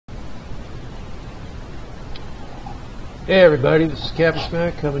Hey everybody, this is Captain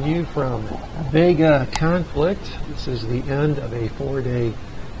Smack coming to you from Vega Conflict. This is the end of a 4-day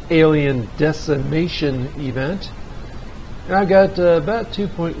alien decimation event. And I've got about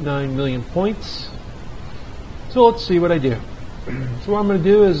 2.9 million points. So let's see what I do. So what I'm going to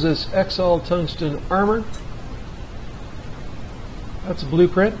do is this XL tungsten armor. That's a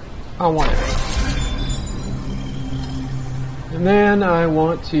blueprint. I want it. And then I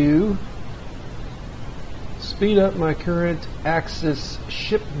want to speed up my current Axis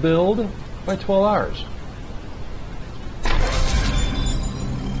ship build by 12 hours.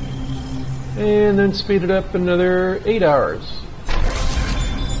 And then speed it up another 8 hours.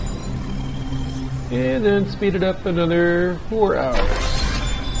 And then speed it up another 4 hours.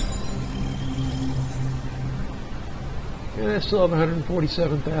 And I still have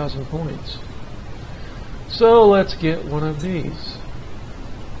 147,000 points. So let's get one of these.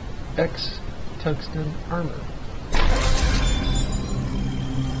 X tungsten armor.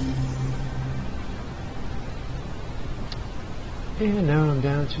 And now I'm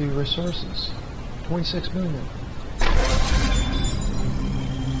down to resources. 26 million.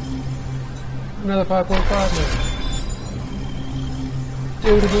 Another 5.5 million.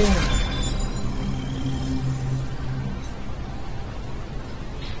 Do it again.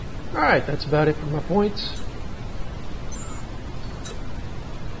 Alright, that's about it for my points.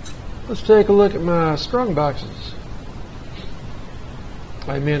 Let's take a look at my strong boxes.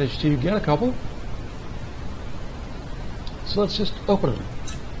 I managed to get a couple. So let's just open them.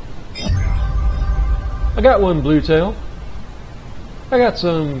 I got one blue tail. I got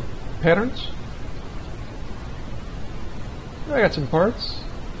some patterns. I got some parts.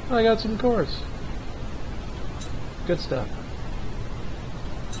 I got some cores. Good stuff.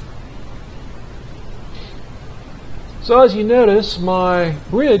 So as you notice, my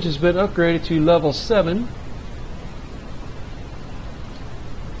bridge has been upgraded to level 7.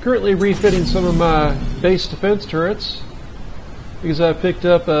 Currently refitting some of my base defense turrets because I picked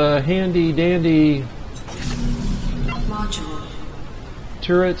up a handy dandy module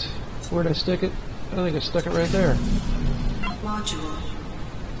turret. Where'd I stick it? I think I stuck it right there. Module.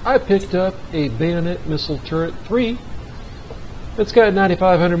 I picked up a bayonet missile turret 3. It's got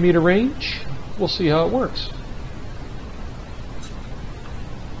 9,500 meter range. We'll see how it works.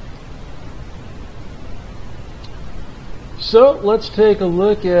 So let's take a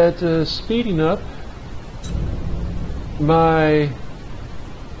look at speeding up my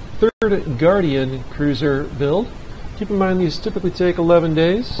 3rd Guardian cruiser build. Keep in mind these typically take 11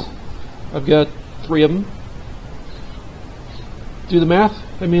 days. I've got 3 of them. Do the math.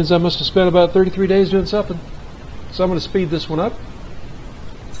 That means I must have spent about 33 days doing something. So I'm going to speed this one up.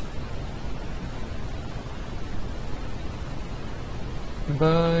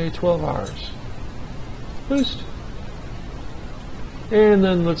 By 12 hours. Boost. And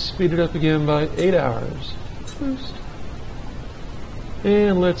then let's speed it up again by 8 hours. Boost.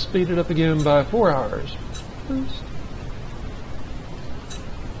 And let's speed it up again by 4 hours. Boost.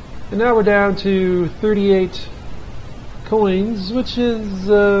 And now we're down to 38 coins, which is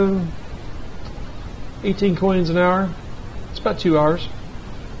 18 coins an hour. It's about 2 hours.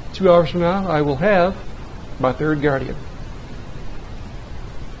 2 hours from now, I will have my 3rd Guardian.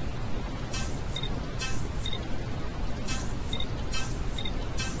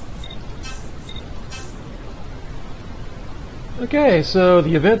 Okay, so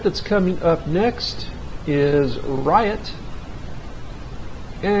the event that's coming up next is Riot,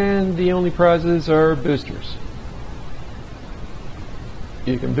 and the only prizes are boosters.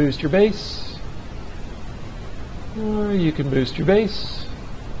 You can boost your base, or you can boost your base,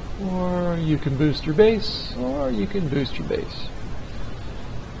 or you can boost your base, or you can boost your base.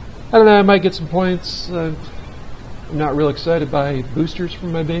 I don't know, I might get some points. I'm not real excited by boosters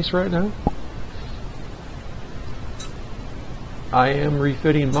from my base right now. I am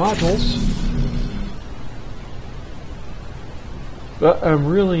refitting modules, but I'm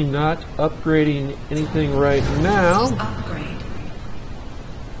really not upgrading anything right now. Upgrade.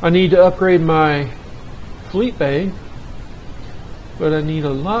 I need to upgrade my fleet bay, but I need a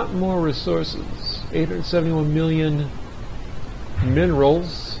lot more resources. 871 million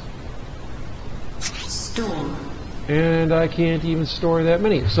minerals. Store. And I can't even store that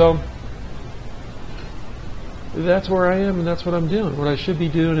many. So that's where I am, and that's what I'm doing. What I should be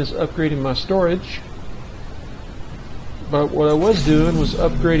doing is upgrading my storage. But what I was doing was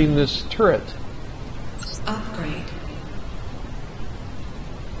upgrading this turret. Upgrade.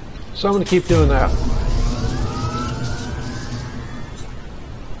 So I'm going to keep doing that.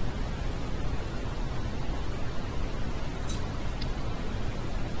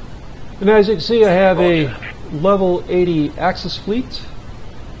 And as you can see, I have a level 80 Axis fleet.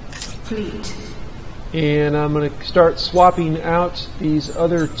 And I'm going to start swapping out these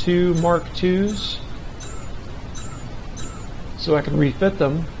other two Mark IIs so I can refit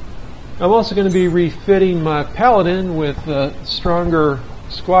them. I'm also going to be refitting my Paladin with stronger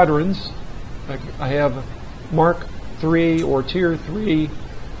squadrons. I have Mark III or Tier 3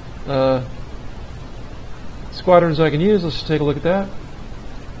 squadrons I can use. Let's take a look at that.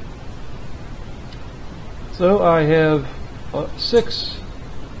 So I have 6.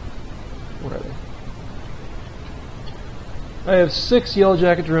 What are they? I have 6 Yellow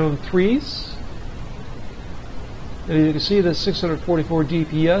Jacket Drone 3s. And you can see the 644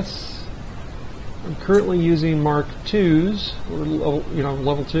 DPS. I'm currently using Mark IIs, or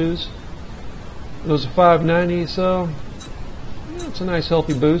level 2s. Those are 590, so yeah, it's a nice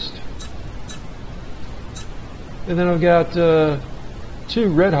healthy boost. And then I've got 2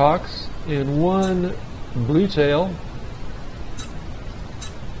 Red Hawks and 1 Blue Tail.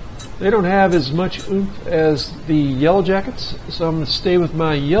 They don't have as much oomph as the Yellow Jackets, so I'm going to stay with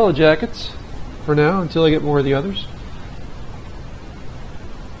my Yellow Jackets for now until I get more of the others.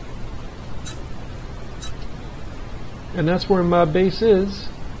 And that's where my base is.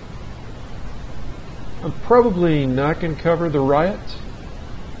 I'm probably not going to cover the riot.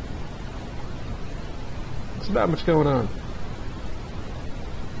 There's not much going on.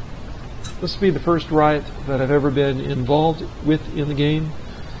 This will be the first riot that I've ever been involved with in the game.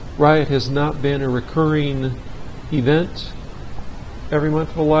 Riot has not been a recurring event every month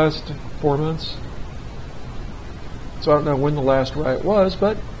for the last 4 months. So I don't know when the last riot was,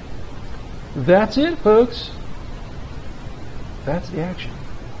 but that's it, folks. That's the action.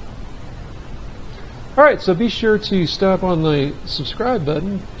 Alright, so be sure to stop on the subscribe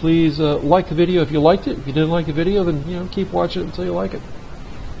button. Please like the video if you liked it. If you didn't like the video, then keep watching it until you like it.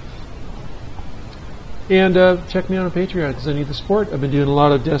 And check me out on Patreon because I need the support. I've been doing a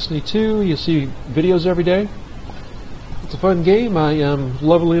lot of Destiny 2. You see videos every day. It's a fun game. I am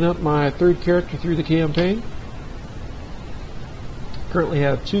leveling up my 3rd character through the campaign. Currently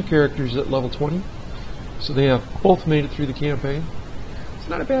have 2 characters at level 20. So they have both made it through the campaign. It's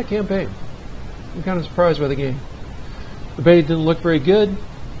not a bad campaign. I'm kind of surprised by the game. The beta didn't look very good,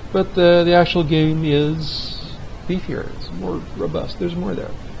 but the actual game is beefier. It's more robust. There's more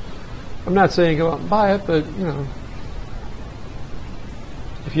there. I'm not saying go out and buy it, but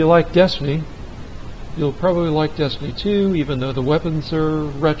if you like Destiny, you'll probably like Destiny 2, even though the weapons are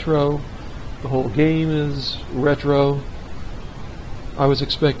retro, the whole game is retro. I was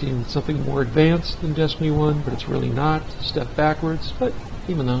expecting something more advanced than Destiny 1, but it's really not. Step backwards, but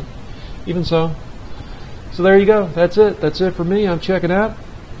even so. So there you go. That's it. That's it for me. I'm checking out.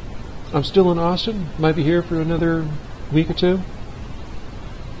 I'm still in Austin. Might be here for another week or 2.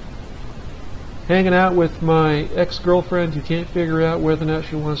 Hanging out with my ex-girlfriend who can't figure out whether or not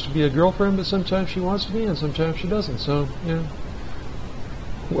she wants to be a girlfriend, but sometimes she wants to be and sometimes she doesn't. So,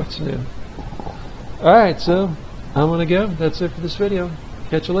 what's new? Alright, so I'm going to go. That's it for this video.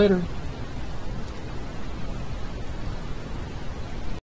 Catch you later.